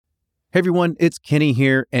Hey everyone, it's Kenny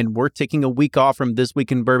here, and we're taking a week off from This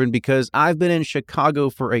Week in Bourbon because I've been in Chicago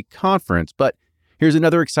for a conference. But here's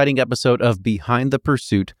another exciting episode of Behind the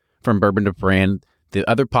Pursuit from Bourbon to Brand, the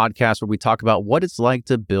other podcast where we talk about what it's like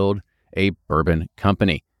to build a bourbon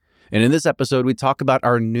company. And in this episode, we talk about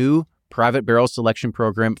our new private barrel selection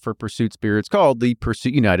program for Pursuit Spirits called the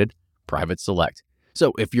Pursuit United Private Select.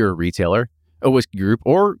 So if you're a retailer, a whiskey group,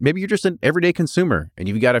 or maybe you're just an everyday consumer and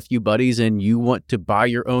you've got a few buddies and you want to buy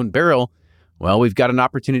your own barrel, well, we've got an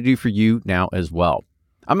opportunity for you now as well.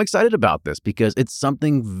 I'm excited about this because it's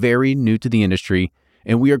something very new to the industry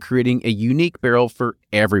and we are creating a unique barrel for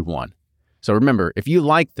everyone. So remember, if you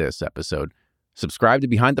like this episode, subscribe to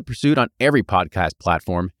Behind the Pursuit on every podcast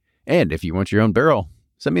platform. And if you want your own barrel,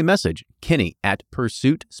 send me a message,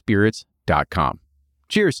 kenny@pursuitspirits.com.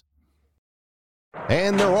 Cheers.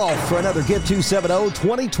 And they're off for another Give 270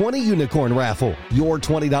 2020 Unicorn Raffle. Your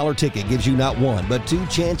 $20 ticket gives you not one, but two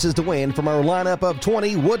chances to win from our lineup of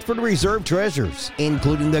 20 Woodford Reserve treasures,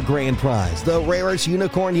 including the grand prize, the rarest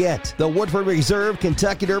unicorn yet, the Woodford Reserve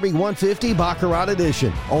Kentucky Derby 150 Baccarat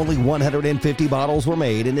Edition. Only 150 bottles were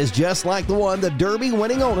made and is just like the one the Derby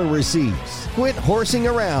winning owner receives. Quit horsing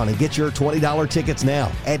around and get your $20 tickets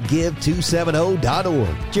now at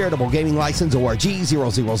give270.org. Charitable Gaming License ORG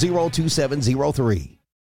 0002703.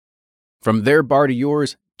 From their bar to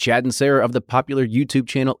yours, Chad and Sarah of the popular YouTube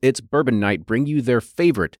channel It's Bourbon Night bring you their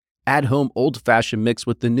favorite at-home old-fashioned mix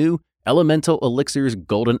with the new Elemental Elixirs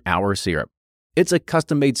Golden Hour Syrup. It's a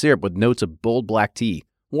custom-made syrup with notes of bold black tea,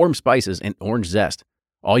 warm spices, and orange zest.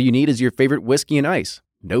 All you need is your favorite whiskey and ice.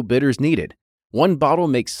 No bitters needed. One bottle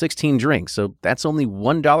makes 16 drinks, so that's only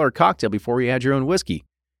 $1 a cocktail before you add your own whiskey.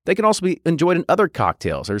 They can also be enjoyed in other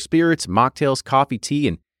cocktails or spirits, mocktails, coffee, tea,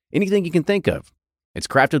 and anything you can think of. It's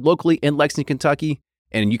crafted locally in Lexington, Kentucky,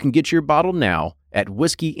 and you can get your bottle now at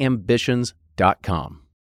whiskeyambitions.com.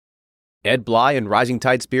 Ed Bly and Rising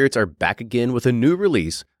Tide Spirits are back again with a new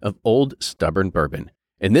release of Old Stubborn Bourbon.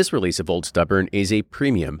 And this release of Old Stubborn is a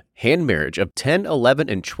premium hand marriage of 10, 11,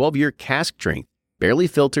 and 12-year cask strength, barely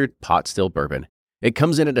filtered pot still bourbon. It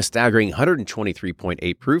comes in at a staggering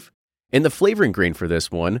 123.8 proof, and the flavoring grain for this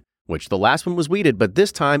one, which the last one was wheated, but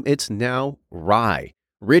this time it's now rye.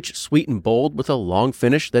 Rich, sweet, and bold with a long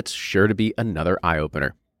finish that's sure to be another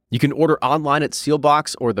eye-opener. You can order online at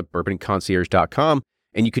Sealbox or thebourbonconcierge.com,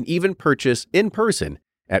 and you can even purchase in person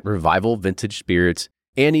at Revival Vintage Spirits,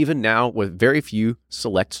 and even now with very few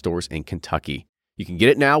select stores in Kentucky. You can get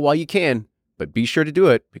it now while you can, but be sure to do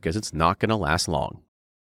it because it's not going to last long.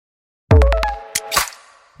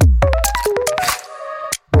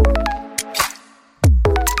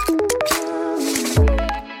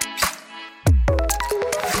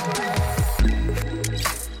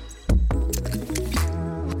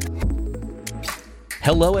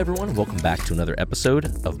 Hello, everyone. Welcome back to another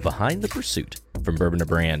episode of Behind the Pursuit from Bourbon to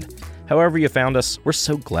Brand. However you found us, we're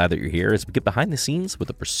so glad that you're here as we get behind the scenes with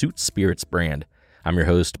the Pursuit Spirits brand. I'm your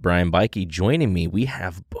host, Brian Bikey. Joining me, we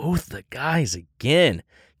have both the guys again.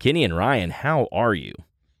 Kenny and Ryan, how are you?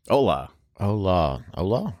 Hola. Hola.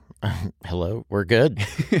 Hola. Hello. We're good.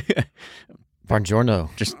 Buongiorno.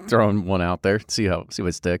 Just throwing one out there, see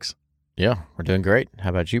what sticks. Yeah, we're doing great. How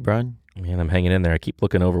about you, Brian? Man, I'm hanging in there. I keep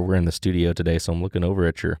looking over. We're in the studio today, so I'm looking over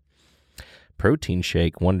at your protein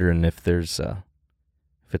shake, wondering if there's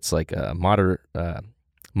if it's like a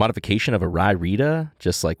modification of a Rye Rita,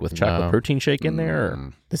 just like with chocolate protein shake in there.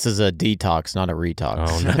 Or? This is a detox, not a retox.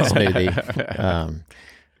 Oh, no. Smoothie.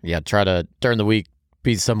 Yeah, try to during the week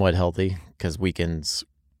be somewhat healthy because weekends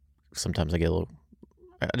sometimes I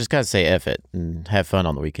just gotta say F it and have fun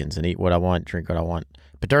on the weekends and eat what I want, drink what I want.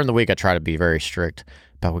 But during the week, I try to be very strict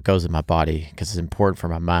about what goes in my body because it's important for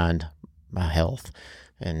my mind, my health,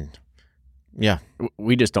 and yeah.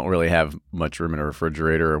 We just don't really have much room in a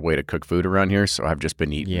refrigerator or way to cook food around here, so I've just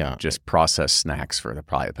been eating just processed snacks for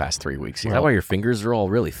probably the past 3 weeks. Is that why your fingers are all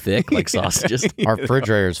really thick like sausages? Our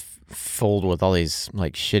refrigerator's filled with all these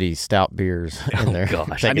like shitty stout beers in there.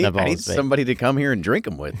 Gosh. I need somebody to come here and drink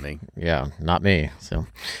them with me. Yeah, not me. So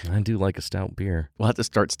I do like a stout beer. We'll have to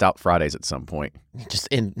start Stout Fridays at some point. Just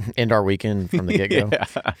end our weekend from the get-go.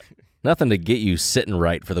 Yeah. Nothing to get you sitting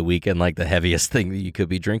right for the weekend like the heaviest thing that you could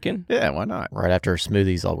be drinking. Yeah, why not? Right after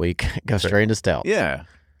smoothies all week, go straight into stout. Yeah.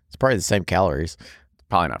 It's probably the same calories.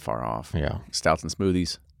 Probably not far off. Yeah. Stouts and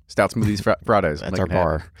smoothies. Stout smoothies Fridays. That's our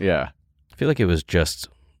bar. Yeah. I feel like it was just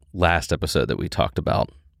last episode that we talked about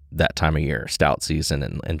that time of year, stout season,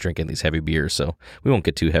 and drinking these heavy beers. So we won't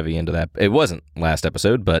get too heavy into that. It wasn't last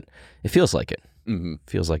episode, but it feels like it. Mm-hmm.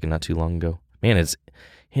 Feels like it not too long ago. Man,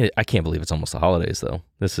 I can't believe it's almost the holidays, though.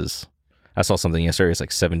 I saw something yesterday. It's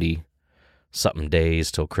like 70-something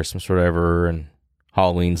days till Christmas or whatever, and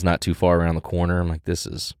Halloween's not too far around the corner. I'm like, this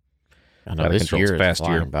is I know out of this control. year It's is fast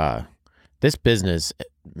year. flying by. This business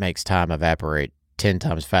makes time evaporate 10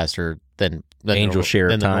 times faster than Angel share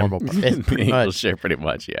than the time. normal. It's pretty Angel much share, pretty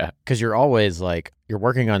much, yeah. because you're always like you're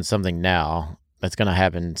working on something now that's going to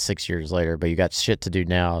happen 6 years later, but you got shit to do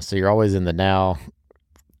now, so you're always in the now,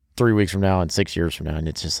 3 weeks from now and 6 years from now, and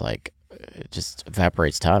it's just like it just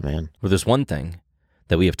evaporates time, man. Well, there's one thing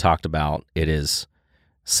that we have talked about. It is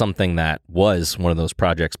something that was one of those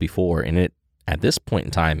projects before, and it at this point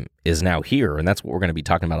in time is now here, and that's what we're going to be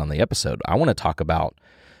talking about on the episode. I want to talk about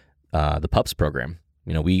the PUPS program.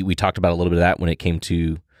 You know, we talked about a little bit of that when it came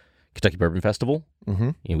to Kentucky Bourbon Festival.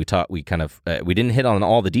 Mm-hmm. You know, we didn't hit on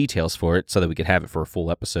all the details for it so that we could have it for a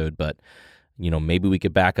full episode, but you know, maybe we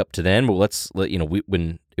could back up to then. But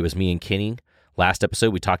when it was me and Kenny last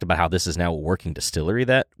episode, we talked about how this is now a working distillery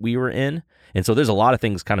that we were in, and so there's a lot of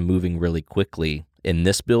things kind of moving really quickly in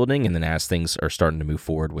this building, and then as things are starting to move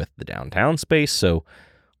forward with the downtown space. So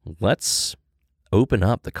let's open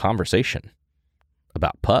up the conversation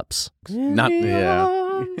about PUPS. Not yeah.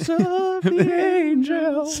 Arms of the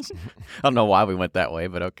angels. I don't know why we went that way,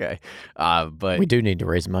 but okay. But We do need to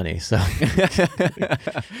raise money, so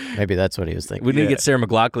maybe that's what he was thinking. We need to get Sarah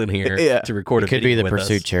McLaughlin here Yeah. to record a It could video be the with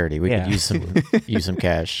Pursuit us. charity. We Yeah. could use some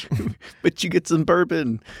cash. but you get some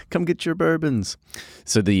bourbon. Come get your bourbons.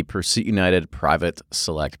 So the Pursuit United Private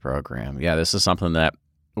Select Program. Yeah, this is something that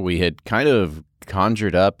we had kind of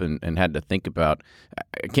conjured up and had to think about.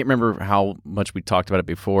 I can't remember how much we talked about it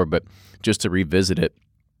before, but just to revisit it,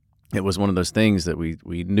 it was one of those things that we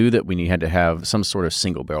knew that we had to have some sort of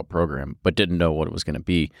single barrel program, but didn't know what it was going to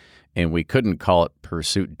be. And we couldn't call it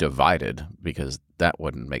Pursuit Divided because that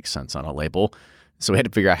wouldn't make sense on a label. So we had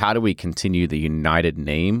to figure out how do we continue the United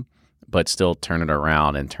name, but still turn it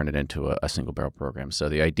around and turn it into a single barrel program. So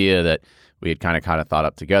the idea that we had kind of thought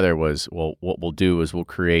up together was, well, what we'll do is we'll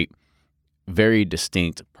create very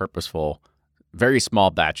distinct, purposeful, very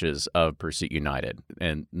small batches of Pursuit United,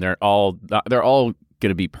 and they're all going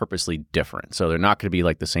to be purposely different. So they're not going to be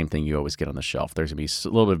like the same thing you always get on the shelf. There's going to be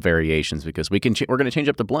a little bit of variations because we're going to change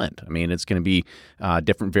up the blend. I mean, it's going to be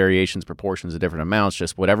different variations, proportions of different amounts,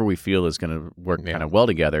 just whatever we feel is going to work kind of well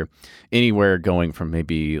together. Anywhere going from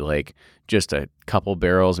maybe like just a couple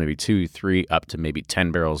barrels, maybe 2, 3, up to maybe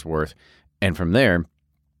 10 barrels worth. And from there,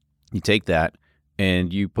 you take that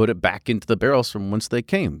and you put it back into the barrels from whence they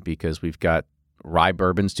came, because we've got rye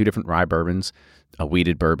bourbons, 2 different rye bourbons, a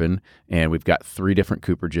wheated bourbon, and we've got 3 different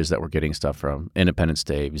cooperages that we're getting stuff from: Independence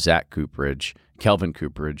Dave, Zach Cooperage, Kelvin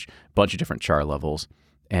Cooperage, a bunch of different char levels.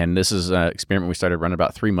 And this is an experiment we started running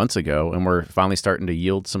about 3 months ago, and we're finally starting to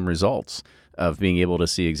yield some results of being able to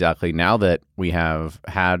see exactly, now that we have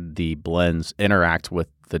had the blends interact with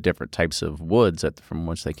the different types of woods from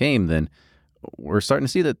which they came, then we're starting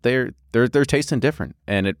to see that they're tasting different,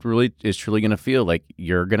 and it really is truly going to feel like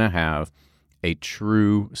you're going to have a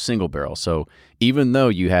true single barrel. So even though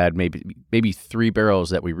you had maybe 3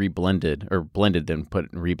 barrels that we reblended or blended and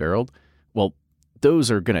put and rebarreled, well,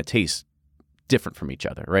 those are going to taste different from each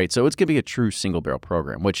other, right? So it's going to be a true single barrel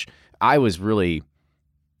program, which I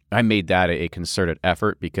made that a concerted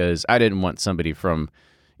effort, because I didn't want somebody from,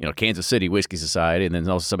 Kansas City Whiskey Society and then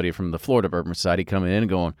also somebody from the Florida Bourbon Society coming in and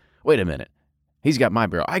going, wait a minute, he's got my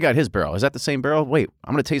barrel, I got his barrel. Is that the same barrel? Wait,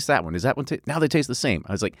 I'm going to taste that one. Is that one? Now they taste the same.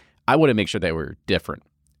 I was like, I want to make sure they were different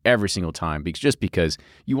every single time, because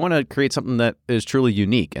you want to create something that is truly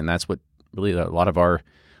unique. And that's what really a lot of our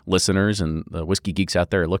listeners and the whiskey geeks out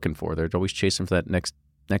there are looking for. They're always chasing for that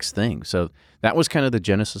next thing. So that was kind of the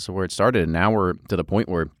genesis of where it started. And now we're to the point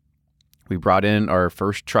where we brought in our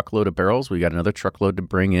first truckload of barrels. We got another truckload to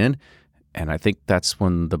bring in. And I think that's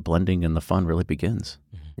when the blending and the fun really begins.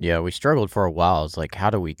 Yeah, we struggled for a while. It's like, how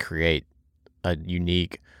do we create a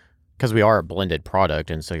unique, because we are a blended product,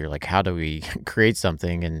 and so you're like, how do we create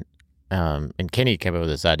something? And Kenny came up with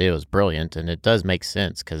this idea. It was brilliant, and it does make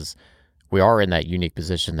sense because we are in that unique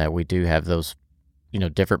position that we do have those,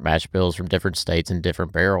 different mash bills from different states and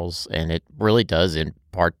different barrels, and it really does in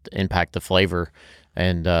part impact the flavor.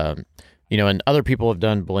 And and other people have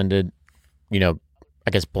done blended,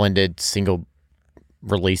 blended single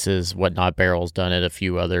releases, whatnot, barrels, done it, a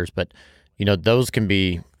few others, but those can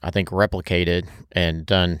be, I think, replicated and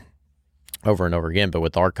done over and over again. But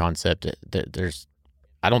with our concept,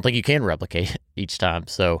 I don't think you can replicate each time.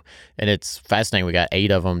 So, and it's fascinating. We got 8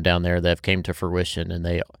 of them down there that have came to fruition,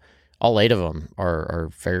 and all 8 of them are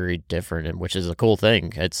very different, and which is a cool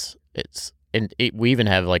thing. We even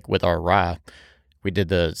have, like, with our rye, we did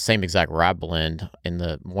the same exact rye blend, in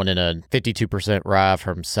the one in a 52% rye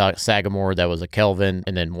from Sagamore that was a Kelvin,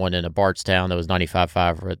 and then one in a Bardstown that was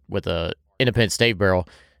 95.5 with a Independence Dave barrel.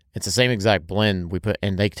 it's the same exact blend we put,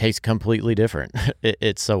 and they taste completely different.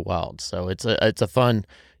 It's so wild. So it's a fun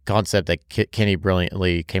concept that Kenny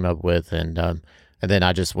brilliantly came up with, and then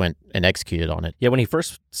I just went and executed on it. Yeah, when he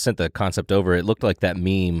first sent the concept over, it looked like that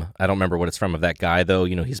meme. I don't remember what it's from of that guy, though.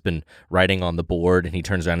 You know, he's been writing on the board, and he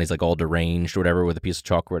turns around and he's like all deranged or whatever with a piece of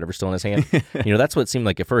chalk or whatever still in his hand. You know, that's what it seemed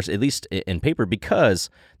like at first, at least in paper,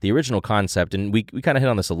 because the original concept, and we kind of hit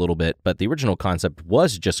on this a little bit, but the original concept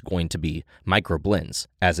was just going to be micro blends,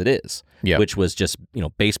 as it is, which was just, you know,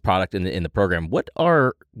 base product in the program. What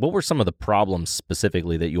were some of the problems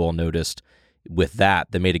specifically that you all noticed with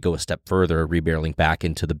that made it go a step further, rebarreling back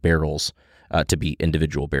into the barrels to be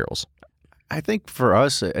individual barrels? I think for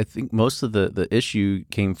us, I think most of the issue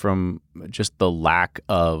came from just the lack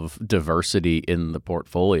of diversity in the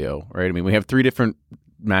portfolio, right? I mean, we have 3 different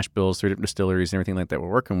mash bills, 3 different distilleries and everything like that we're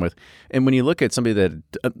working with. And when you look at somebody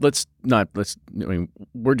that,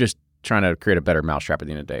 we're just trying to create a better mousetrap at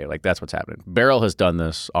the end of the day. Like, that's what's happening. Barrel has done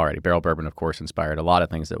this already. Barrel Bourbon, of course, inspired a lot of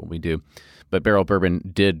things that we do. But Barrel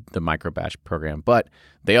Bourbon did the micro batch program, but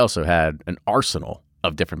they also had an arsenal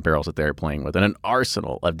of different barrels that they were playing with and an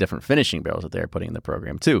arsenal of different finishing barrels that they were putting in the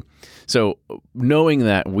program too. So knowing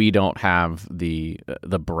that we don't have the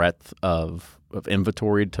breadth of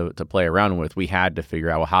inventory to play around with, we had to figure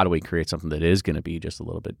out, well, how do we create something that is going to be just a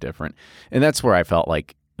little bit different? And that's where I felt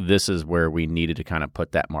like this is where we needed to kind of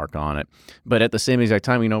put that mark on it. But at the same exact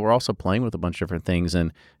time, you know, we're also playing with a bunch of different things,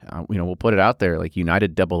 and you know, we'll put it out there. Like,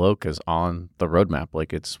 United Double Oak is on the roadmap.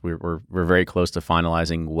 Like, we're very close to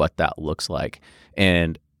finalizing what that looks like.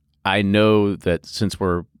 And I know that since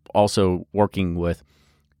we're also working with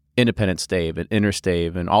Independent Stave and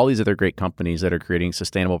Interstave and all these other great companies that are creating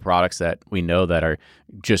sustainable products that we know that are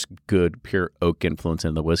just good, pure oak influence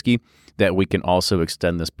in the whiskey, that we can also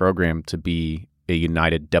extend this program to be a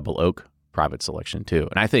United Double Oak private selection too.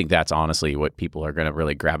 And I think that's honestly what people are going to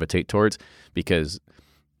really gravitate towards, because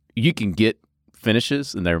you can get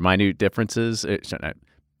finishes and their minute differences.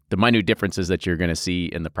 The minute differences that you're going to see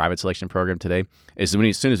in the private selection program today is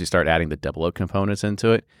as soon as we start adding the Double Oak components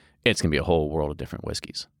into it, it's going to be a whole world of different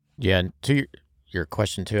whiskeys. Yeah, and to your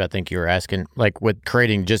question too, I think you were asking, like, with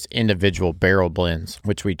creating just individual barrel blends,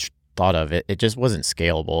 which we thought of, it just wasn't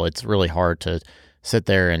scalable. It's really hard to sit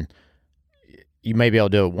there and you may be able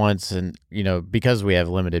to do it once, and, you know, because we have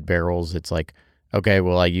limited barrels, it's like, okay,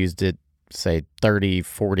 well, I used it, say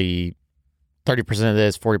 30% of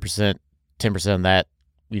this, 40%, 10% of that,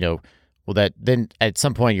 you know, well, that then at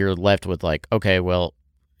some point you're left with like, okay, well,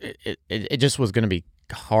 it just was going to be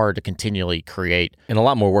hard to continually create. And a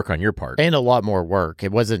lot more work on your part. And a lot more work.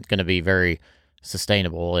 It wasn't going to be very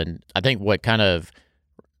sustainable. And I think what kind of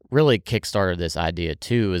really kickstarted this idea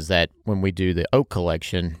too is that when we do the oak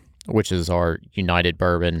collection, which is our United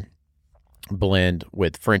Bourbon blend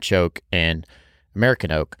with French oak and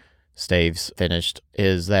American oak staves finished,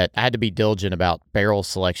 is that I had to be diligent about barrel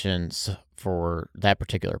selections for that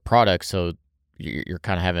particular product. So you're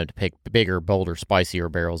kind of having to pick bigger, bolder, spicier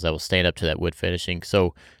barrels that will stand up to that wood finishing.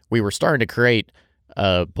 So we were starting to create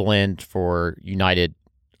a blend for United,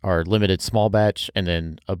 our limited small batch, and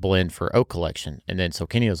then a blend for oak collection. And then so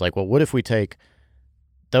Kenny was like, well, what if we take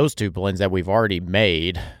those 2 blends that we've already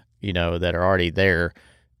made, you know, that are already there,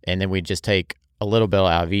 and then we just take a little bit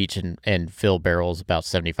out of each and fill barrels about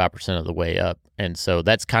 75% of the way up. And so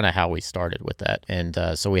that's kind of how we started with that. And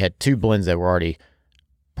so we had 2 blends that were already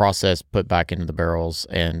processed, put back into the barrels,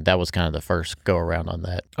 and that was kind of the first go around on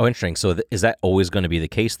that. Oh, interesting. So is that always going to be the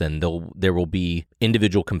case then? There will be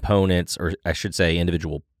individual components, or I should say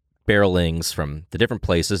individual barrelings from the different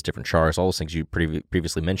places, different chars, all those things you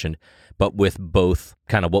previously mentioned, but with both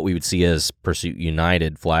kind of what we would see as Pursuit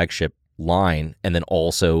United flagship line, and then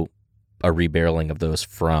also a rebarreling of those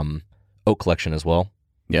from Oak Collection as well.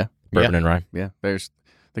 Yeah. Bourbon and rye. Yeah.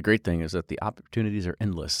 The great thing is that the opportunities are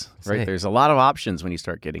endless, right? There's a lot of options when you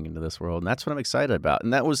start getting into this world, and that's what I'm excited about.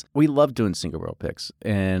 And we love doing single barrel picks,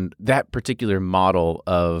 and that particular model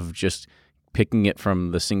of just picking it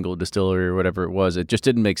from the single distillery or whatever it was, it just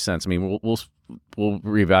didn't make sense. I mean, we'll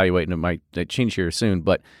reevaluate, and it might change here soon.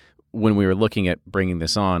 But when we were looking at bringing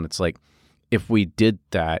this on, it's like, if we did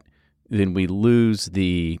that, then we lose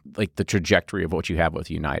the trajectory of what you have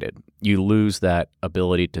with United. You lose that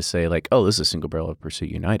ability to say like, oh, this is a single barrel of Pursuit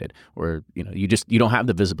United, or you don't have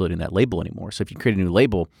the visibility in that label anymore. So if you create a new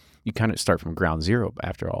label, you kind of start from ground zero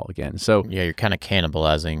after all again. So yeah, you're kind of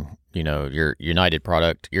cannibalizing, you know, your United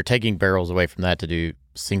product. You're taking barrels away from that to do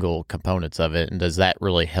single components of it, and does that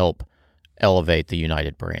really help elevate the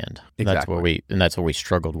United brand? Exactly. That's what we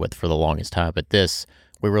struggled with for the longest time. But this,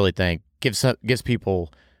 we really think gives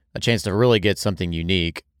people a chance to really get something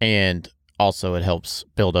unique, and also it helps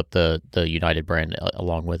build up the United brand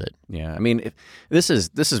along with it. Yeah, I mean, this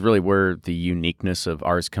is really where the uniqueness of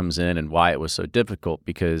ours comes in and why it was so difficult.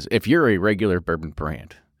 Because if you're a regular bourbon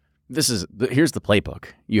brand, here's the playbook.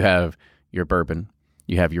 You have your bourbon,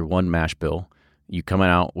 you have your one mash bill, you come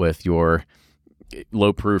out with your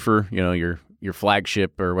low proofer, your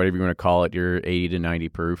flagship or whatever you want to call it, your 80 to 90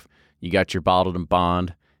 proof. You got your bottled and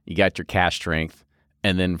bond, you got your cask strength.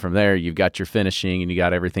 And then from there, you've got your finishing and you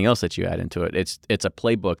got everything else that you add into it. It's a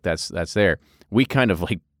playbook that's there. We kind of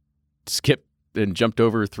like skipped and jumped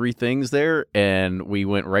over 3 things there, and we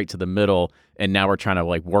went right to the middle, and now we're trying to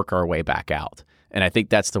like work our way back out. And I think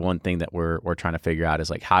that's the one thing that we're trying to figure out is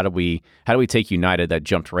like how do we take United that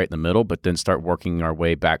jumped right in the middle, but then start working our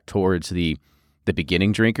way back towards the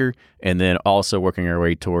beginning drinker, and then also working our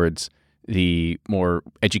way towards the more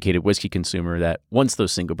educated whiskey consumer that wants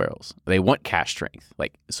those single barrels. They want cask strength.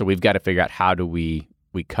 So we've got to figure out how do we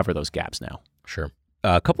cover those gaps now. Sure.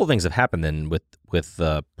 A couple of things have happened then with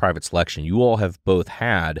private selection. You all have both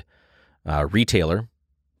had a retailer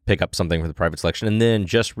pick up something for the private selection, and then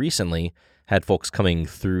just recently had folks coming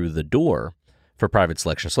through the door for private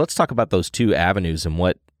selection. So let's talk about those 2 avenues and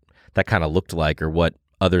what that kind of looked like, or what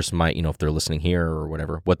others might, if they're listening here or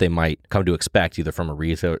whatever, what they might come to expect either from a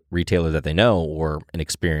retailer that they know or an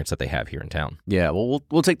experience that they have here in town. Yeah, well,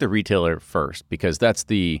 we'll take the retailer first because that's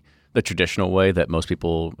the traditional way that most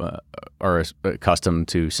people are accustomed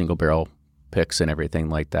to single barrel picks and everything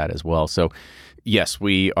like that as well. So yes,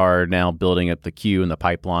 we are now building up the queue and the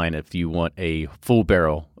pipeline. If you want a full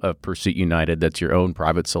barrel of Pursuit United, that's your own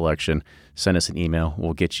private selection, send us an email.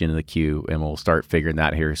 We'll get you into the queue, and we'll start figuring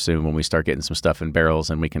that here soon when we start getting some stuff in barrels,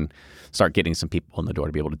 and we can start getting some people in the door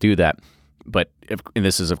to be able to do that. But and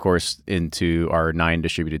this is, of course, into our 9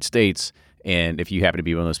 distributed states. And if you happen to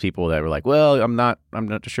be one of those people that were like, well, I'm not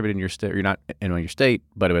distributing your state, you're not in your state,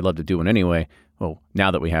 but I would love to do one anyway. Well, now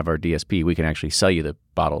that we have our DSP, we can actually sell you the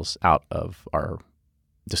bottles out of our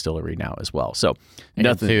distillery now as well. So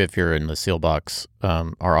nothing. Too, if you're in the Sealbox,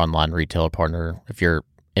 our online retailer partner, if you're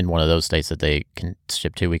in one of those states that they can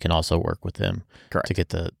ship to, we can also work with them to get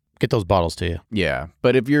those bottles to you. Yeah,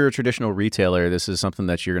 but if you're a traditional retailer, this is something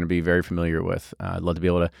that you're going to be very familiar with. I'd love to be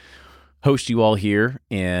able to host you all here,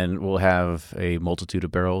 and we'll have a multitude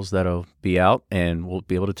of barrels that'll be out, and we'll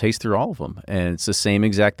be able to taste through all of them. And it's the same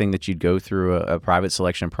exact thing that you'd go through a private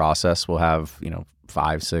selection process. We'll have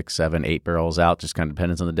 5, 6, 7, 8 barrels out. Just kind of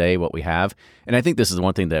depends on the day what we have. And I think this is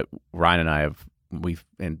one thing that Ryan and I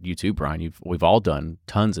and you too, Brian, we've all done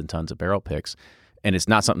tons and tons of barrel picks. And it's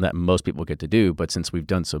not something that most people get to do, but since we've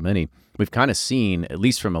done so many, we've kind of seen, at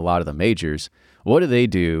least from a lot of the majors, what do they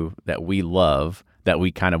do that we love, that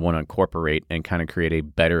we kind of want to incorporate and kind of create a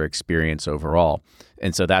better experience overall.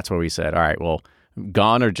 And so that's where we said, all right, well,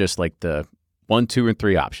 gone are just like the 1, 2, and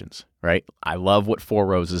 3 options, right? I love what Four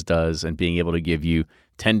Roses does and being able to give you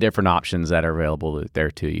 10 different options that are available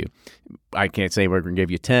there to you. I can't say we're going to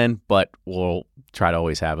give you 10, but we'll try to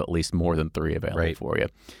always have at least more than 3 available for you.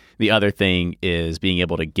 The other thing is being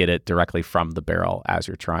able to get it directly from the barrel as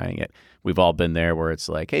you're trying it. We've all been there where it's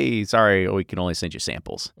like, hey, sorry, we can only send you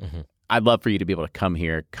samples. Mm-hmm. I'd love for you to be able to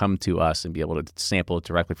come to us and be able to sample it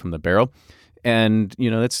directly from the barrel. And,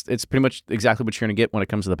 it's pretty much exactly what you're going to get when it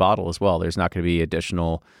comes to the bottle as well. There's not going to be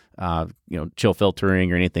additional, chill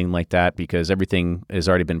filtering or anything like that because everything has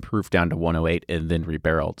already been proofed down to 108 and then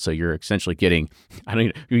rebarreled. So you're essentially getting,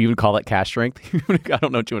 you even call it cask strength? I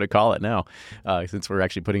don't know what you want to call it now since we're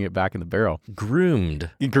actually putting it back in the barrel.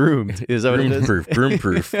 Groomed. Is that what it is? Groom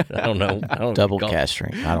proof. I don't know. Double cask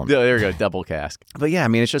strength. I don't know. There we go. Double cask. But yeah, I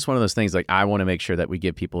mean, it's just one of those things like I want to make sure that we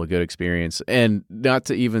give people a good experience and not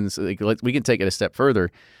to even, we can take it a step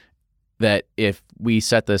further that if we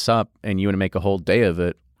set this up and you want to make a whole day of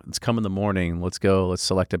it, let's come in the morning, let's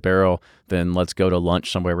select a barrel, then let's go to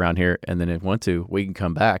lunch somewhere around here. And then if we want to, we can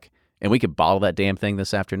come back and we could bottle that damn thing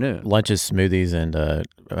this afternoon. Lunches, smoothies,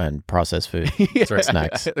 and processed food,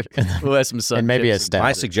 snacks. We'll have some sun and maybe chips. a stout.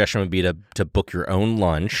 My suggestion would be to book your own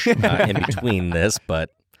lunch in between this, but...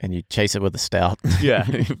 And you chase it with a stout. Yeah.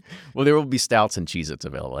 Well, there will be stouts and Cheez-Its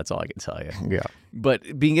available. That's all I can tell you. Yeah.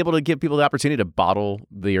 But being able to give people the opportunity to bottle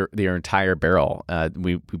their entire barrel.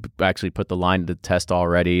 We actually put the line to test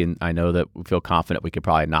already, and I know that we feel confident we could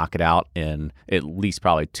probably knock it out in at least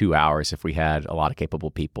probably 2 hours if we had a lot of capable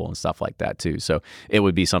people and stuff like that too. So it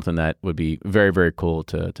would be something that would be very, very cool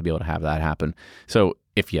to be able to have that happen. So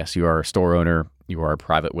if, yes, you are a store owner, you are a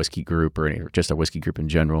private whiskey group or just a whiskey group in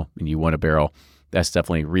general, and you want a barrel, that's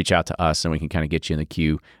definitely reach out to us and we can kind of get you in the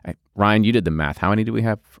queue. Ryan, you did the math. How many do we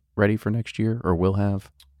have ready for next year or will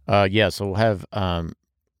have? So we'll have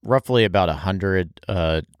roughly about 100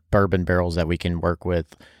 bourbon barrels that we can work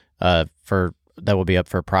with. That will be up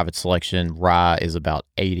for private selection. Rye is about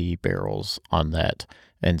 80 barrels on that.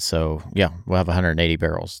 And so, yeah, we'll have 180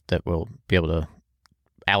 barrels that we'll be able to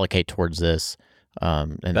allocate towards this.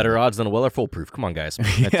 And Better odds than a Weller Foolproof. Come on, guys.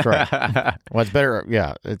 That's right. Well, it's better.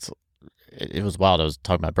 Yeah, it was wild. I was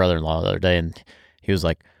talking to my brother-in-law the other day, and he was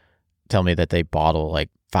like, telling me that they bottle like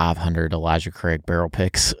 500 Elijah Craig barrel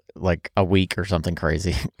picks like a week or something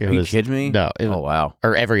crazy. Are you kidding me? No. Oh, wow.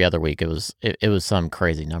 Or every other week. It was some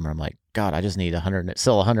crazy number. I'm like, God, I just need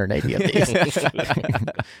 180 of these.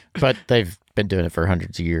 But they've been doing it for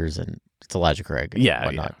hundreds of years, and it's Elijah Craig. And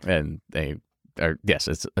whatnot. And they are, yes,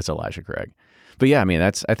 it's Elijah Craig. But yeah, I mean,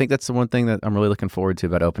 I think that's the one thing that I'm really looking forward to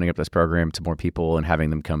about opening up this program to more people and having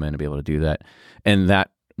them come in and be able to do that. And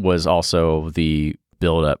that was also the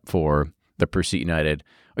build up for the Pursuit United.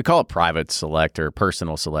 We call it private select or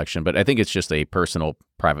personal selection, but I think it's just a personal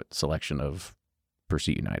private selection of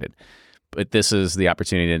Pursuit United. But this is the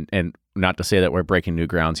opportunity, and not to say that we're breaking new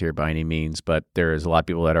grounds here by any means, but there is a lot of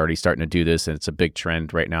people that are already starting to do this, and it's a big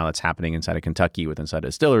trend right now that's happening inside of Kentucky with inside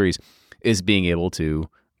distilleries, is being able to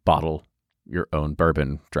bottle your own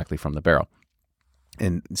bourbon directly from the barrel.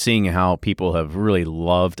 And seeing how people have really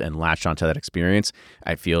loved and latched onto that experience,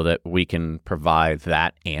 I feel that we can provide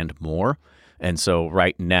that and more. And so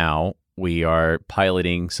right now we are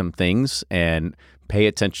piloting some things, and pay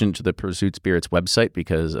attention to the Pursuit Spirits website,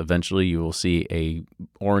 because eventually you will see a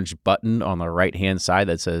orange button on the right-hand side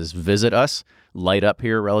that says visit us, light up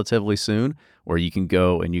here relatively soon, where you can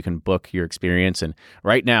go and you can book your experience. And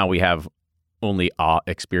right now we have only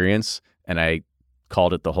experience, and I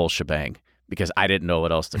called it the whole shebang because I didn't know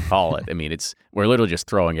what else to call it. I mean, we're literally just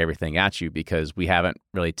throwing everything at you because we haven't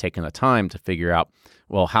really taken the time to figure out,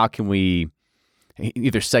 well, how can we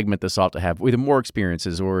either segment this off to have either more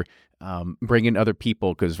experiences or bring in other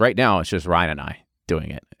people, because right now it's just Ryan and I doing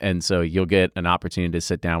it. And so you'll get an opportunity to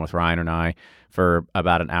sit down with Ryan and I for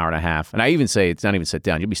about an hour and a half. And I even say it's not even sit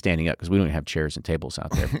down. You'll be standing up because we don't even have chairs and tables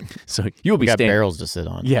out there. So you'll be standing. Barrels to sit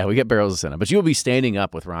on. Yeah, we got barrels to sit on. But you'll be standing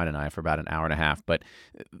up with Ryan and I for about an hour and a half. But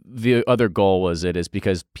the other goal is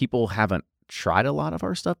because people haven't tried a lot of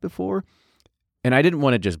our stuff before. And I didn't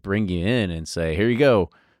want to just bring you in and say, here you go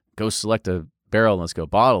select a barrel and let's go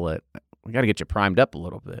bottle it. We got to get you primed up a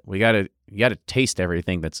little bit. You got to taste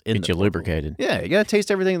everything that's in Get you lubricated. Yeah, you got to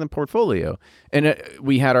taste everything in the portfolio. And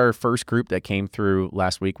we had our first group that came through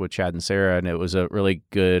last week with Chad and Sarah, and it was a really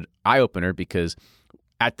good eye-opener because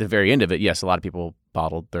at the very end of it, yes, a lot of people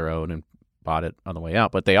bottled their own and bought it on the way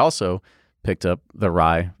out, but they also picked up the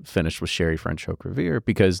rye finished with Sherry French Oak Revere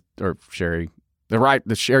the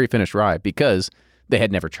Sherry finished rye because they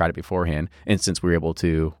had never tried it beforehand. And since we were able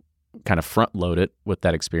to kind of front load it with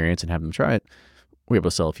that experience and have them try it, we're able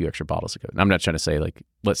to sell a few extra bottles of it. And I'm not trying to say like,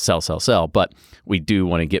 let's sell, but we do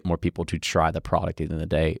want to get more people to try the product at the end of the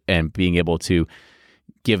day, and being able to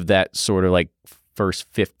give that sort of like first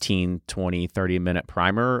 15, 20, 30 minute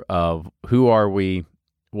primer of who are we,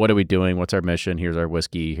 what are we doing, what's our mission, here's our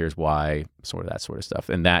whiskey, here's why, sort of that sort of stuff.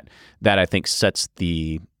 And that I think sets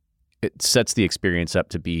the experience up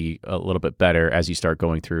to be a little bit better as you start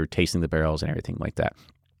going through tasting the barrels and everything like that.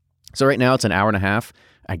 So right now it's an hour and a half.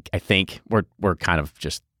 I think we're kind of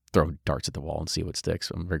just throwing darts at the wall and see what sticks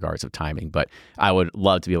in regards of timing. But I would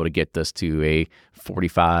love to be able to get this to a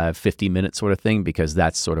 45, 50 minute sort of thing, because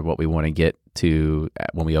that's sort of what we want to get to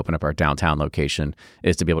when we open up our downtown location,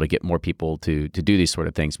 is to be able to get more people to do these sort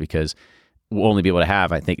of things, because we'll only be able to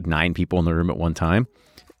have, I think, 9 people in the room at one time.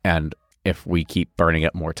 And if we keep burning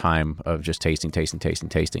up more time of just tasting,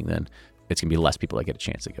 then it's going to be less people that get a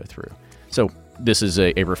chance to go through. So this is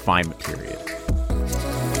a refinement period.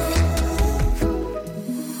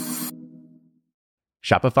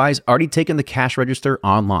 Shopify's already taken the cash register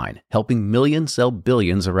online, helping millions sell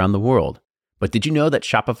billions around the world. But did you know that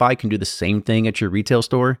Shopify can do the same thing at your retail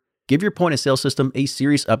store? Give your point of sale system a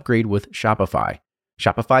serious upgrade with Shopify.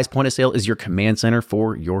 Shopify's point of sale is your command center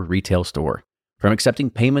for your retail store. From accepting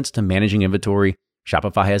payments to managing inventory,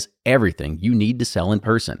 Shopify has everything you need to sell in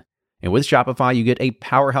person. And with Shopify, you get a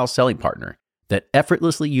powerhouse selling partner that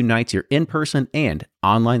effortlessly unites your in-person and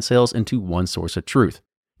online sales into one source of truth.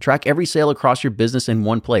 Track every sale across your business in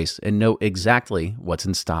one place and know exactly what's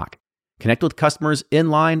in stock. Connect with customers in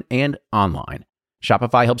line and online.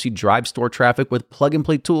 Shopify helps you drive store traffic with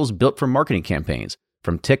plug-and-play tools built for marketing campaigns,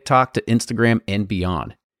 from TikTok to Instagram and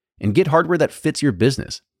beyond. And get hardware that fits your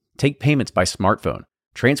business. Take payments by smartphone.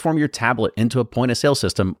 Transform your tablet into a point-of-sale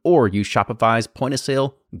system, or use Shopify's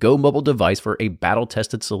point-of-sale Go mobile device for a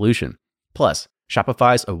battle-tested solution. Plus,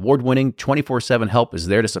 Shopify's award-winning 24/7 help is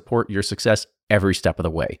there to support your success every step of the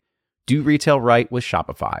way. Do retail right with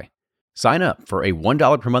Shopify. Sign up for a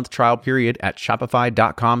 $1 per month trial period at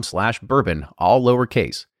shopify.com/bourbon, all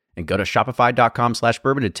lowercase, and go to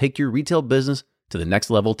shopify.com/bourbon to take your retail business to the next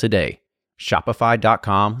level today.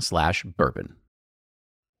 Shopify.com/bourbon.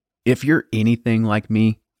 If you're anything like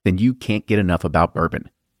me, then you can't get enough about bourbon.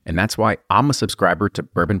 And that's why I'm a subscriber to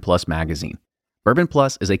Bourbon Plus magazine. Bourbon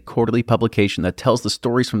Plus is a quarterly publication that tells the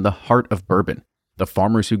stories from the heart of bourbon, the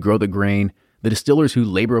farmers who grow the grain, the distillers who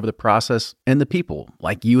labor over the process, and the people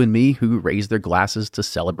like you and me who raise their glasses to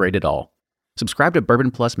celebrate it all. Subscribe to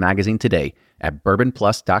Bourbon Plus magazine today at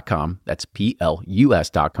bourbonplus.com, that's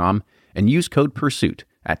PLUS.com, and use code PURSUIT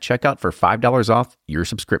at checkout for $5 off your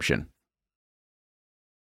subscription.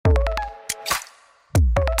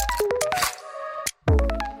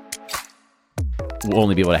 We'll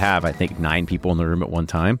only be able to have, I think, 9 people in the room at one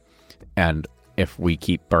time. And if we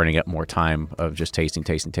keep burning up more time of just tasting,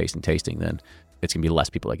 then it's going to be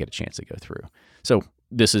less people that get a chance to go through. So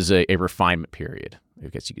this is a refinement period, I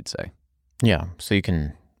guess you could say. Yeah, so you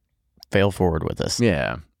can fail forward with this.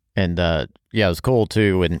 Yeah. And it was cool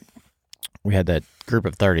too when we had that group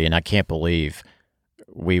of 30, and I can't believe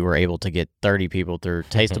we were able to get 30 people through,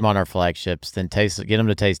 taste them on our flagships, then get them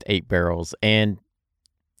to taste 8 barrels and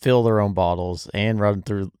fill their own bottles and run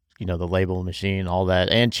through, the label machine, all that,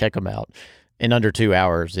 and check them out. In under 2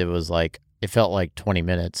 hours, it felt like 20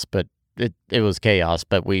 minutes, but it was chaos,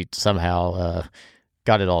 but we somehow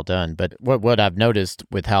got it all done. But what I've noticed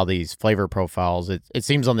with how these flavor profiles, it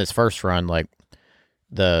seems on this first run, like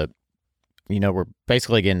we're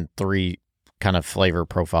basically getting 3 kind of flavor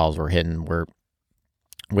profiles we're hitting. We're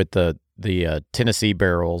with the Tennessee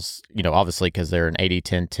barrels, obviously because they're an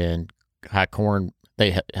 80-10-10 high corn.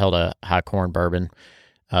 They held a high corn bourbon.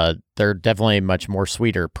 They're definitely much more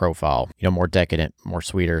sweeter profile, more decadent, more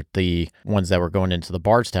sweeter. The ones that were going into the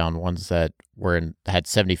Bardstown, ones that had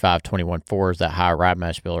 75-21-4s, that high rye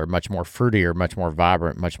mash bill, are much more fruitier, much more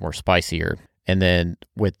vibrant, much more spicier. And then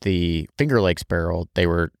with the Finger Lakes barrel,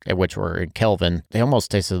 which were in Kelvin, they almost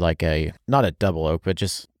tasted like not a double oak, but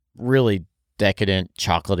just really decadent,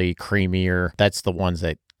 chocolatey, creamier. That's the ones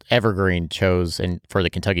that Evergreen chose, and for the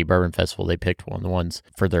Kentucky Bourbon Festival, they picked one of the ones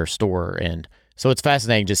for their store. And so it's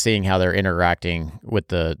fascinating just seeing how they're interacting with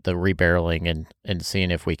the rebarreling and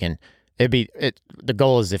seeing if we can. The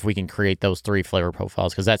goal is if we can create those 3 flavor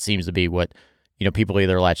profiles, because that seems to be what people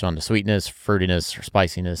either latch on to sweetness, fruitiness, or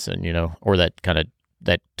spiciness, and or that kind of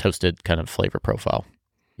that toasted kind of flavor profile.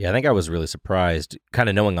 Yeah, I think I was really surprised, kind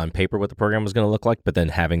of knowing on paper what the program was going to look like, but then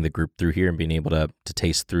having the group through here and being able to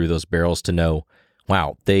taste through those barrels to know,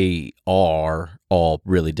 wow, they are all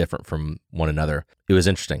really different from one another. It was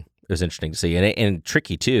interesting. It was interesting to see, and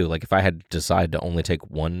tricky too. Like if I had decided to only take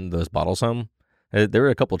one of those bottles home, there were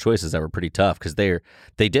a couple of choices that were pretty tough because they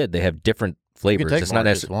have different flavors. You can take it's more not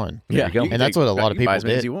than just one. Yeah, and that's what a lot of people as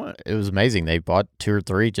many did. as you want. It was amazing. They bought 2 or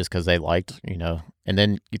 3 just because they liked, and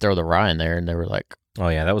then you throw the rye in there, and they were like, oh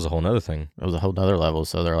yeah, that was a whole nother thing. It was a whole nother level.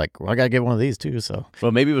 So they're like, well, I got to get one of these too. So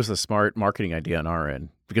Maybe it was a smart marketing idea on our end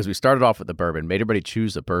because we started off with the bourbon, made everybody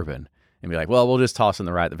choose the bourbon, and be like, well, we'll just toss in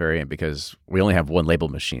the rye at the very end because we only have one label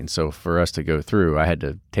machine. So for us to go through, I had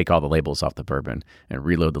to take all the labels off the bourbon and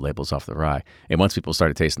reload the labels off the rye. And once people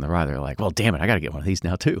started tasting the rye, they're like, well, damn it, I got to get one of these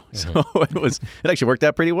now too. So it actually worked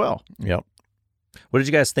out pretty well. Yep. What did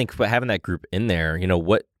you guys think about having that group in there?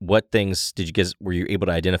 What things did you guys, were you able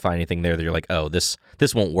to identify anything there that you're like, oh, this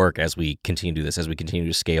won't work as we continue to do this, as we continue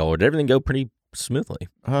to scale, or did everything go pretty smoothly?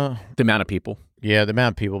 The amount of people. Yeah, the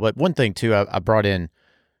amount of people. But one thing too, I brought in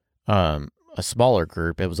a smaller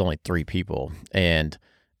group. It was only 3 people, and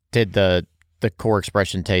did the core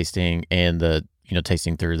expression tasting and the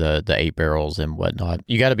tasting through the 8 barrels and whatnot.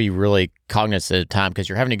 You got to be really cognizant of time because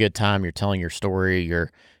you're having a good time. You're telling your story.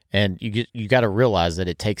 And you got to realize that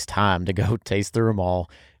it takes time to go taste through them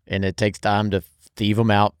all, and it takes time to thieve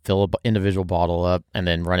them out, fill an individual bottle up, and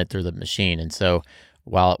then run it through the machine. And so,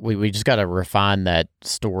 while we just got to refine that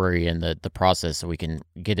story and the process so we can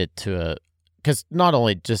get it to because not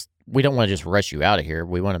only just we don't want to just rush you out of here.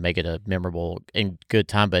 We want to make it a memorable and good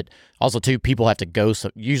time, but also too, people have to go.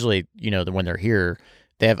 So usually, when they're here,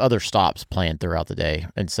 they have other stops planned throughout the day.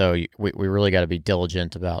 And so we really got to be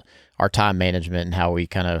diligent about our time management and how we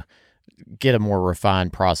kind of get a more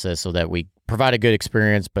refined process so that we provide a good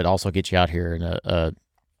experience, but also get you out here in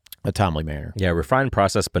a timely manner. Yeah, refined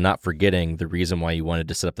process, but not forgetting the reason why you wanted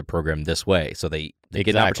to set up the program this way. So they get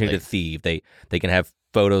an opportunity to thieve. They can have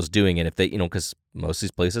photos doing it if they, because most of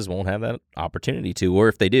these places won't have that opportunity to, or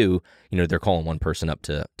if they do, they're calling one person up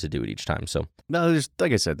to do it each time. So no,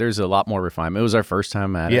 like I said, there's a lot more refinement. It was our first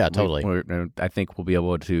time at it. Yeah, totally. I think we'll be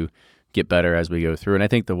able to get better as we go through. And I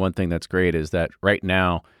think the one thing that's great is that right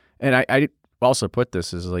now, and I also put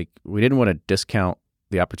this is like, we didn't want to discount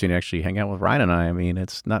the opportunity to actually hang out with Ryan and I. I mean,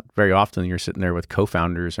 it's not very often you're sitting there with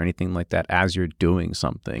co-founders or anything like that as you're doing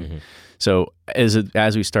something. Mm-hmm. So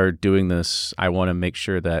as we start doing this, I want to make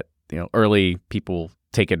sure that, early people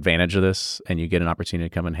take advantage of this and you get an opportunity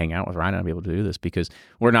to come and hang out with Ryan and be able to do this, because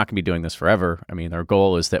we're not going to be doing this forever. I mean, our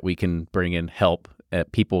goal is that we can bring in help.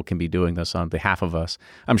 People can be doing this on behalf of us.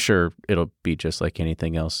 I'm sure it'll be just like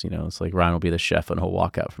anything else. It's like Ryan will be the chef and he'll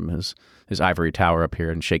walk out from his ivory tower up here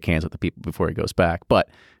and shake hands with the people before he goes back. But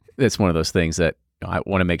it's one of those things that I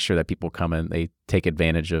want to make sure that people come and they take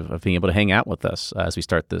advantage of being able to hang out with us as we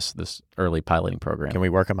start this early piloting program. Can we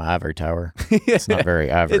work on my ivory tower? It's not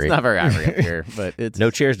very ivory. It's not very ivory up here, but it's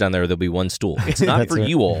no chairs down there. There'll be one stool. It's not for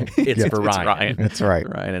you all. It's for Ryan. That's right.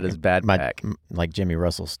 Ryan at his bad back. Like Jimmy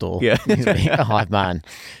Russell's stool. Yeah. I'll have mine.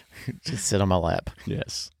 Just sit on my lap.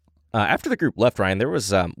 Yes. After the group left, Ryan, there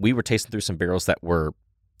was we were tasting through some barrels that were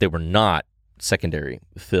not secondary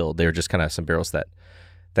filled. They were just kind of some barrels that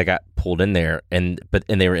got pulled in there, and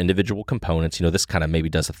they were individual components. This kind of maybe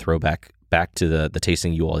does a throwback back to the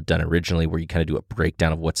tasting you all had done originally, where you kind of do a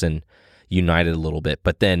breakdown of what's in United a little bit.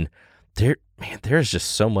 But then there's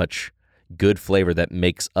just so much good flavor that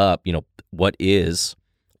makes up, what is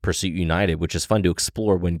Pursuit United, which is fun to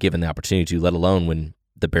explore when given the opportunity to, let alone when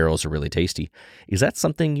the barrels are really tasty. Is that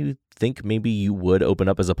something you think maybe you would open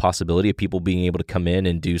up as a possibility of people being able to come in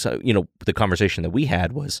and do so? The conversation that we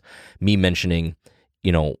had was me mentioning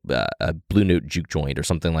a Blue Note juke joint or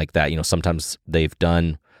something like that. Sometimes they've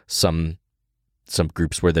done some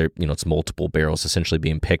groups where it's multiple barrels essentially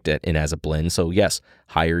being picked in as a blend. So yes,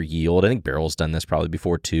 higher yield. I think Barrel's done this probably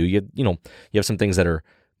before too. You have some things that are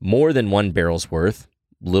more than one barrel's worth,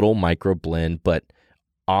 little micro blend, but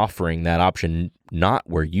offering that option, not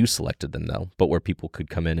where you selected them though, but where people could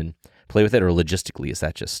come in and play with it. Or logistically, is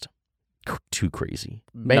that just too crazy?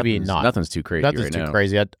 Maybe not. Nothing's too crazy. Nothing's too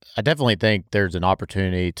crazy. I definitely think there's an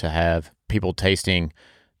opportunity to have people tasting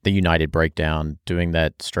the United breakdown, doing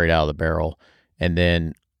that straight out of the barrel. And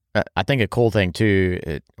then I think a cool thing too,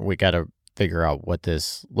 we got to figure out what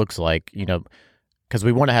this looks like, because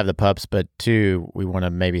we want to have the pups, but two, we want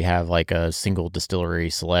to maybe have like a single distillery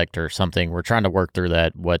select or something. We're trying to work through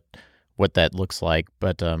that, what that looks like.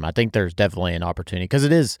 But I think there's definitely an opportunity, because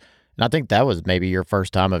it is. And I think that was maybe your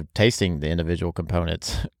first time of tasting the individual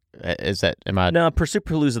components. No, Pursuit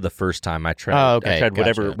Palooza the first time I tried. Oh, okay. I tried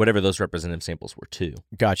gotcha. whatever those representative samples were too.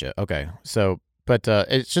 Gotcha. Okay. So, but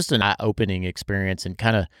it's just an eye-opening experience, and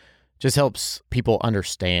kind of just helps people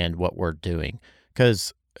understand what we're doing.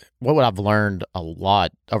 Because what I've learned a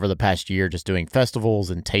lot over the past year, just doing festivals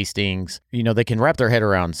and tastings, they can wrap their head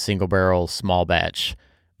around single barrel, small batch.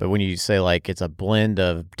 But when you say like it's a blend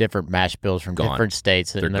of different mash bills from different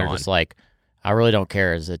states, and they're just like, I really don't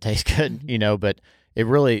care, does it taste good? But it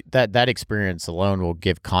really, that experience alone will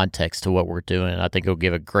give context to what we're doing. And I think it'll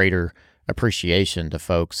give a greater appreciation to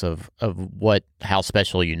folks of how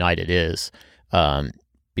special United is,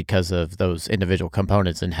 because of those individual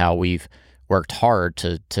components and how we've worked hard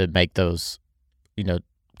to make those,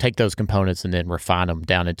 take those components and then refine them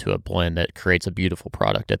down into a blend that creates a beautiful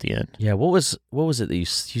product at the end. Yeah, what was it that you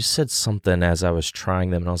said something as I was trying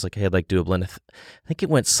them, and I was like, hey, I'd like to do a blend. I think it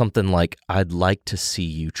went something like, I'd like to see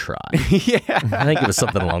you try. Yeah. I think it was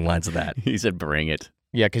something along the lines of that. He said, bring it.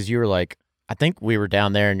 Yeah, because you were like, I think we were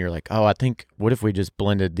down there and you're like, oh, I think, what if we just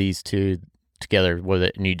blended these two together with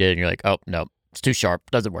it? And you did, and you're like, oh, no, it's too sharp.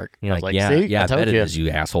 Doesn't work. You're I was like, see, I told bet it you. is, you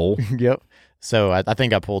asshole. Yep. So I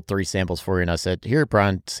think I pulled 3 samples for you, and I said, here,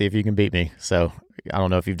 Brian, see if you can beat me. So I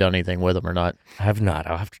don't know if you've done anything with them or not. I have not.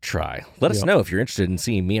 I'll have to try. Let us know if you're interested in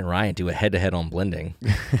seeing me and Ryan do a head-to-head on blending.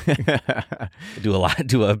 do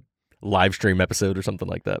a live stream episode or something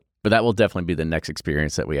like that. But that will definitely be the next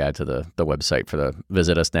experience that we add to the website for the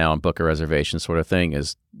visit us now and book a reservation sort of thing,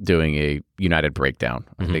 is doing a United breakdown.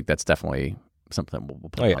 I think that's definitely something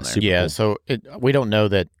we'll put on there. Yeah, cool. So we don't know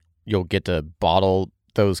that you'll get to bottle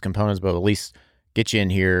those components, but at least get you in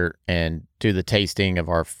here and do the tasting of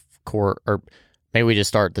our core, or maybe we just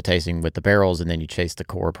start the tasting with the barrels and then you chase the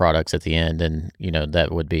core products at the end, and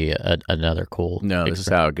that would be another cool This is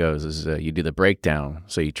how it goes, is you do the breakdown,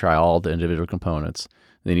 so you try all the individual components,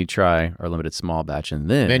 then you try our limited small batch, and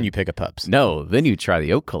then you pick a pups. Then you try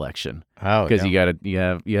the oak collection. Oh, because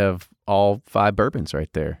you have all 5 bourbons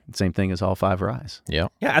right there. Same thing as all 5 rye. Yeah.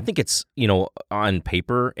 I think it's on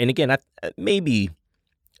paper, and again, maybe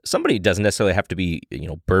somebody doesn't necessarily have to be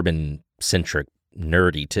bourbon centric,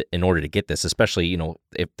 nerdy in order to get this, especially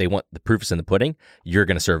if they want the proof is in the pudding, you're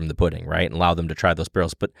going to serve them the pudding, right, and allow them to try those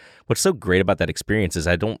barrels. But what's so great about that experience is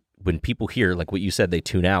when people hear, like what you said, they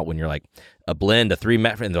tune out when you're like a blend, a 3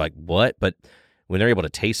 mat, and they're like, what? But when they're able to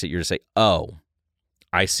taste it, you're just like, oh,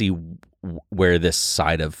 I see where this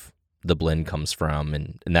side of the blend comes from.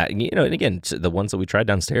 And that, and again, the ones that we tried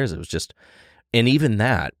downstairs, it was just, and even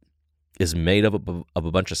that is made of a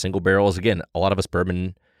bunch of single barrels. Again, a lot of us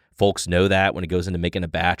bourbon folks know that when it goes into making a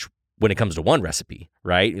batch, when it comes to one recipe,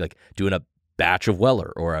 right? Like doing a batch of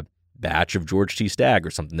Weller or a batch of George T. Stagg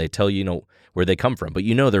or something, they tell you, where they come from, but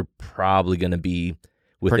they're probably going to be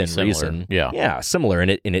within reason. Yeah, similar,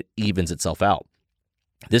 and it evens itself out.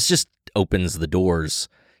 This just opens the doors,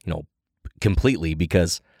 completely,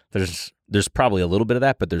 because there's probably a little bit of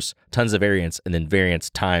that, but there's tons of variance, and then variance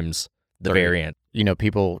times the variant.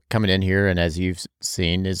 People coming in here, and as you've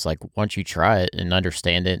seen, is like once you try it and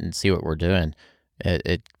understand it and see what we're doing,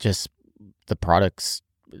 it just, the products,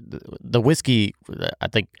 the whiskey, I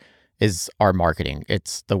think, is our marketing.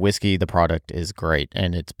 It's the whiskey, the product is great,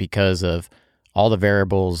 and it's because of all the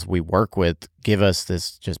variables we work with give us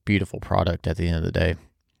this just beautiful product at the end of the day.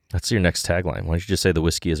 That's your next tagline. Why don't you just say the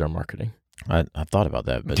whiskey is our marketing? I've thought about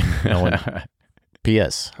that, but no one.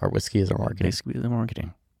 P.S. Our whiskey is our marketing. Whiskey is our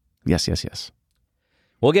marketing. Yes.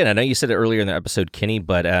 Well, again, I know you said it earlier in the episode, Kenny,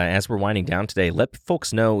 but as we're winding down today, let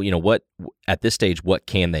folks know, what at this stage, what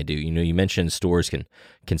can they do? You mentioned stores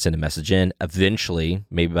can send a message in. Eventually,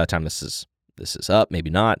 maybe by the time this is up,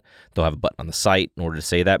 maybe not, they'll have a button on the site in order to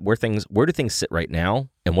say that. Where do things sit right now,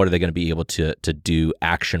 and what are they going to be able to do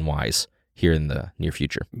action wise here in the near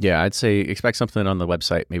future? Yeah, I'd say expect something on the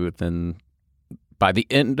website maybe by the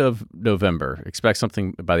end of November. Expect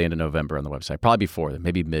something by the end of November on the website. Probably before then,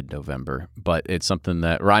 maybe mid-November. But it's something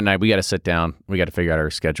that Ryan and I, we got to sit down. We got to figure out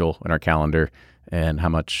our schedule and our calendar and how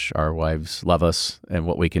much our wives love us and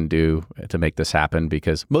what we can do to make this happen.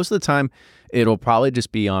 Because most of the time, it'll probably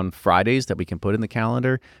just be on Fridays that we can put in the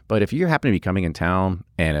calendar. But if you happen to be coming in town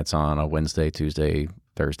and it's on a Wednesday, Tuesday,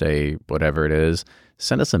 Thursday, whatever it is,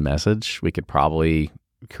 send us a message. We could probably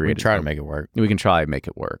We try to make it work. We can try to make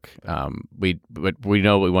it work. We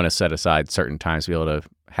know we want to set aside certain times to be able to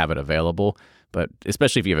have it available, but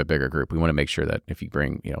especially if you have a bigger group, we want to make sure that if you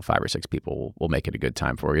bring 5 or 6 people, we'll make it a good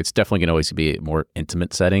time for you. It's definitely going to always be a more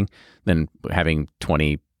intimate setting than having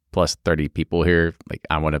 20 plus 30 people here. Like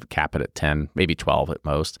I want to cap it at 10, maybe 12 at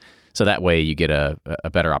most. So that way you get a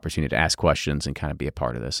better opportunity to ask questions and kind of be a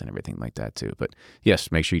part of this and everything like that too. But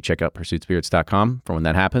yes, make sure you check out pursuitspirits.com for when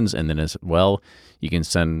that happens. And then as well, you can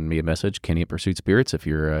send me a message, Kenny at Pursuit Spirits, if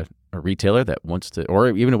you're a retailer that wants to, or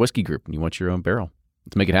even a whiskey group and you want your own barrel.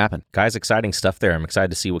 Let's make it happen. Guys, exciting stuff there. I'm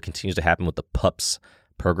excited to see what continues to happen with the PUPS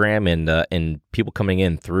program and people coming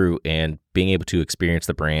in through and being able to experience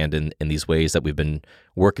the brand in these ways that we've been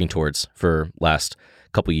working towards for last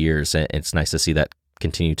couple of years. And it's nice to see that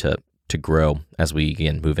continue to grow as we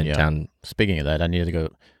again move into town. Speaking of that, I need to go.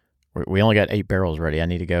 We only got 8 barrels ready. I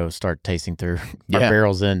need to go start tasting through our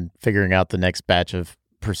barrels and figuring out the next batch of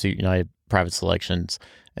Pursuit United private selections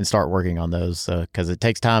and start working on those because it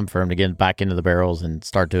takes time for them to get back into the barrels and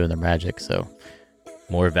start doing their magic. So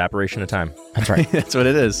more evaporation of time. That's right. That's what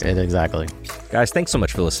it is. Exactly. Guys, thanks so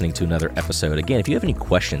much for listening to another episode. Again, if you have any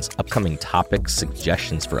questions, upcoming topics,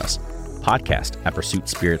 suggestions for us, podcast at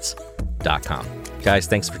pursuitspirits.com. Guys,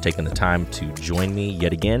 thanks for taking the time to join me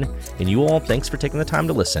yet again. And you all, thanks for taking the time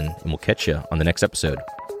to listen. And we'll catch you on the next episode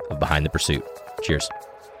of Behind the Pursuit. Cheers.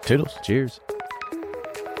 Toodles. Cheers.